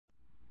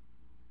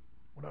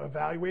I'm going to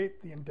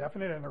evaluate the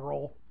indefinite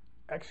integral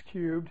x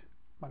cubed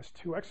minus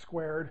 2x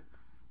squared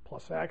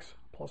plus x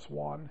plus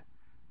 1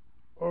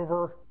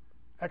 over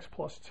x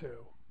plus 2.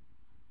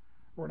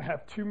 We're going to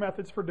have two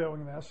methods for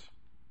doing this.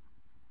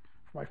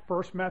 For my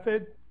first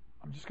method,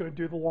 I'm just going to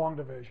do the long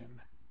division.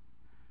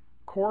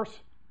 Of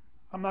course,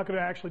 I'm not going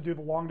to actually do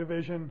the long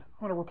division.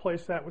 I'm going to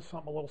replace that with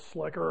something a little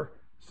slicker,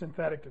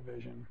 synthetic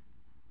division.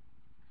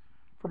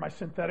 For my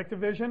synthetic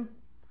division,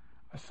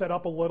 I set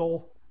up a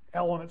little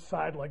L on its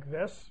side like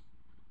this.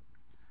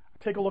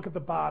 Take a look at the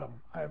bottom.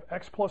 I have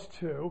x plus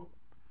 2,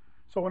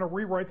 so I'm going to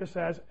rewrite this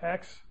as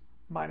x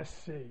minus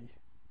c.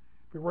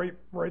 If we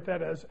write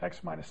that as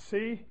x minus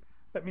c,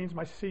 that means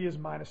my c is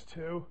minus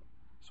 2,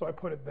 so I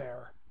put it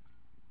there.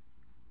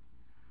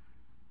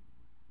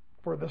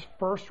 For this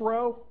first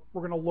row,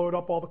 we're going to load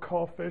up all the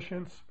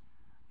coefficients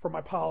for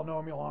my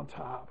polynomial on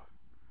top.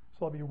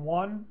 So that'll be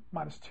 1,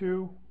 minus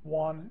 2,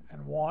 1,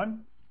 and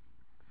 1.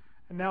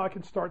 And now I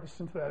can start the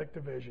synthetic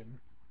division.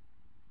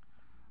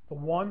 The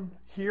 1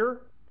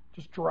 here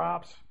just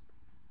drops,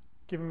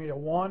 giving me a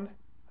 1.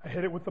 I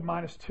hit it with the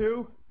minus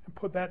 2 and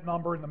put that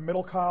number in the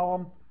middle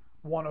column,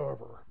 1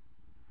 over.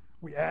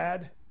 We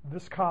add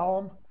this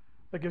column,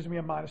 that gives me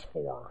a minus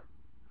 4.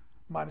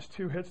 Minus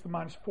 2 hits the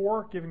minus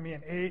 4, giving me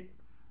an 8.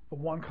 The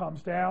 1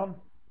 comes down,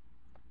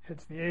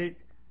 hits the 8,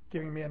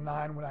 giving me a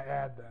 9 when I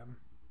add them.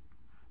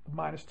 The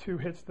minus 2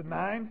 hits the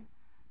 9,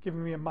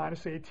 giving me a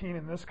minus 18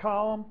 in this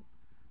column.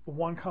 The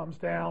 1 comes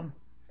down,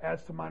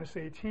 adds to minus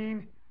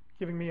 18,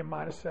 giving me a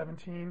minus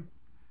 17.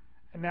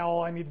 And now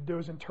all I need to do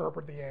is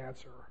interpret the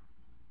answer.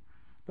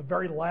 The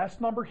very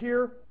last number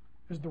here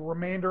is the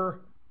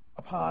remainder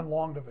upon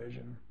long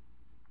division.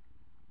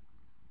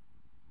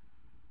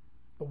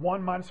 The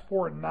 1 minus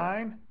 4 and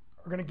 9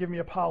 are going to give me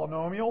a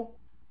polynomial,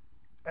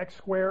 x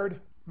squared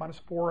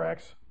minus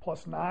 4x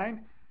plus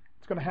 9.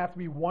 It's going to have to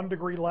be 1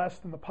 degree less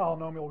than the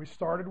polynomial we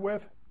started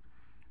with.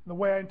 And the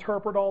way I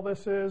interpret all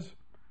this is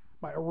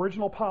my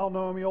original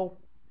polynomial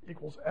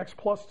equals x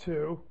plus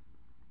 2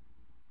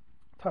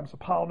 times the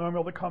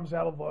polynomial that comes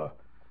out of the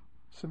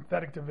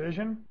synthetic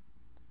division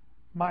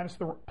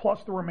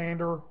plus the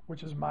remainder,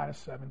 which is minus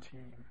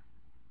 17.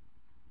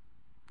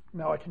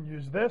 Now I can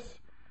use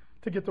this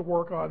to get to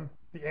work on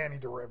the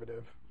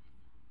antiderivative.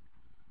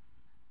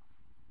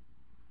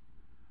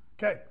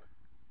 Okay,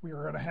 we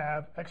are going to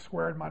have x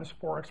squared minus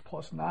 4x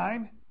plus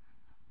 9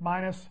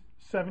 minus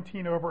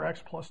 17 over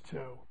x plus 2.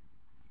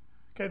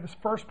 Okay, this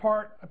first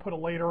part, I put a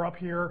later up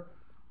here.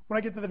 When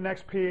I get to the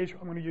next page,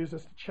 I'm going to use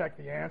this to check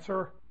the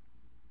answer.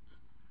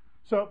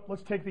 So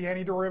let's take the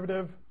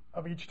antiderivative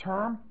of each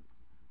term.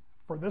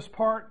 For this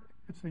part,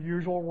 it's the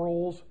usual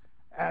rules.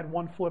 Add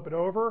 1, flip it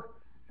over.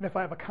 And if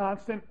I have a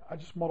constant, I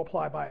just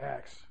multiply by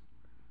x.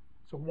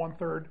 So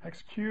 1/3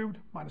 x cubed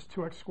minus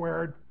 2x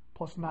squared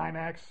plus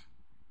 9x.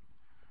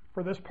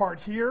 For this part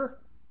here,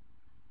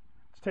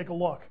 let's take a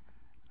look.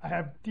 I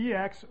have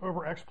dx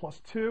over x plus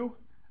 2.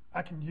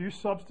 I can use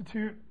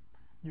substitute.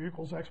 U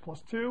equals x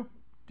plus 2.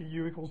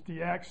 du equals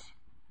dx.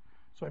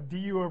 So I have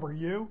du over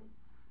u.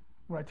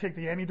 When I take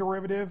the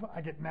antiderivative,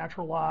 I get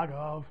natural log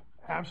of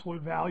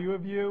absolute value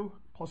of u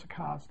plus a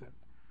constant.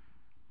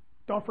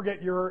 Don't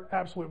forget your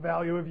absolute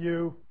value of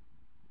u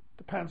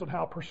depends on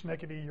how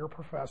persnickety your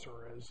professor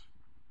is.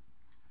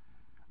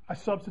 I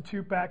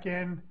substitute back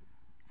in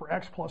for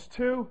x plus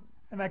 2,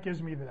 and that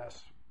gives me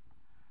this.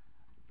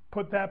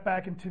 Put that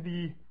back into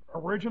the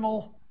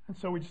original, and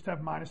so we just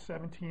have minus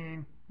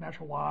 17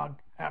 natural log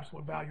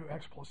absolute value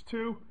x plus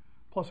 2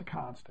 plus a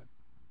constant.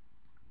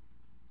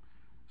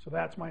 So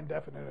that's my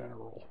indefinite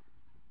integral.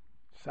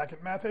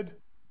 Second method,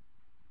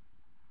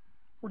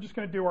 we're just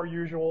going to do our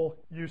usual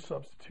u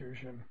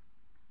substitution.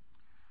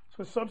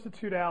 So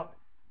substitute out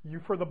u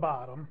for the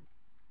bottom.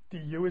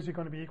 Du is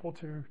going to be equal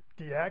to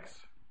dx,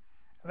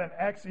 and then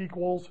x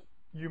equals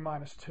u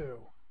minus 2.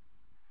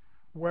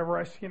 Wherever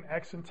I see an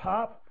x in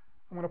top,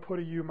 I'm going to put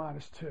a u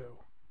minus 2.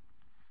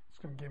 It's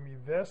going to give me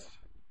this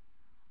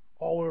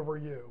all over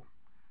u.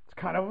 It's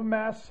kind of a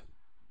mess,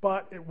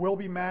 but it will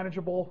be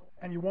manageable,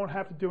 and you won't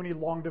have to do any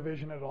long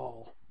division at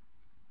all.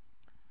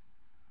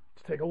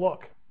 Let's take a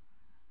look.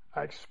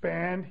 I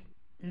expand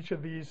each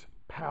of these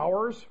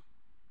powers,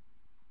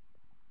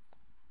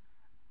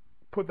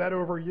 put that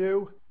over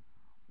u.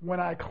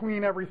 When I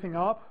clean everything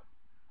up,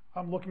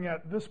 I'm looking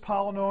at this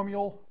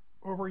polynomial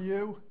over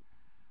u.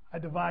 I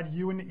divide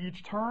u into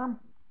each term,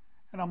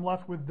 and I'm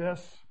left with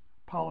this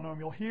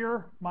polynomial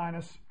here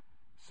minus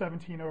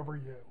 17 over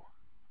u.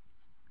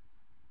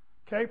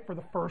 Okay, for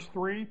the first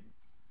three,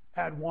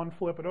 add 1,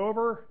 flip it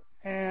over,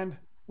 and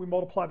we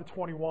multiply the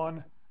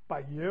 21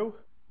 by u.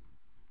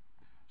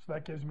 So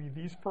that gives me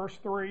these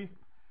first three.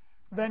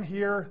 Then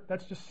here,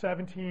 that's just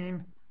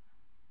 17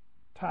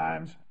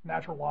 times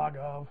natural log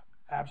of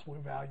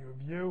absolute value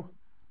of u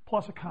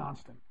plus a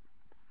constant.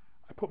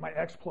 I put my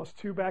x plus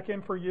 2 back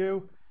in for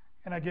u,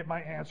 and I get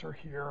my answer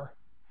here.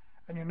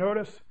 And you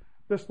notice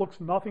this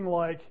looks nothing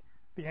like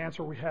the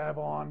answer we have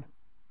on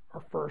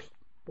our first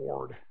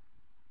board.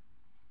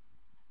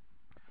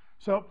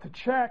 So to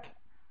check,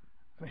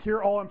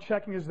 here all I'm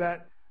checking is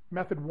that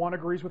Method 1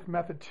 agrees with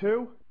method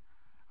 2.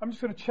 I'm just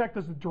going to check,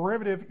 does the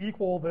derivative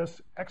equal this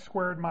x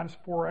squared minus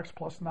 4x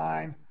plus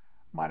 9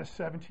 minus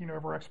 17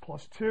 over x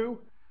plus 2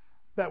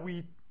 that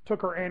we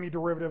took our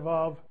antiderivative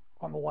of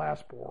on the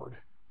last board.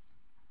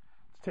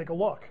 Let's take a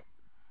look.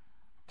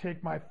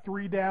 Take my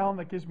 3 down,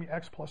 that gives me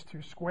x plus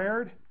 2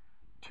 squared.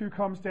 2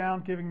 comes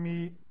down, giving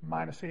me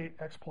minus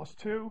 8x plus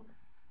 2.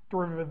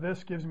 Derivative of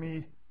this gives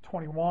me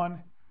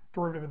 21.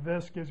 Derivative of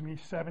this gives me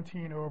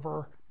 17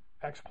 over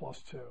x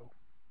plus 2.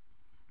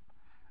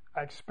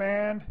 I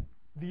expand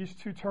these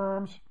two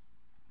terms,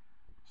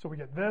 so we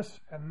get this,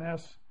 and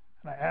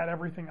I add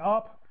everything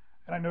up,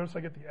 and I notice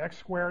I get the x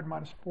squared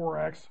minus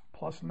 4x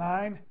plus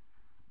 9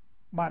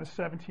 minus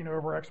 17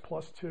 over x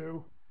plus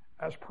 2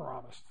 as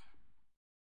promised.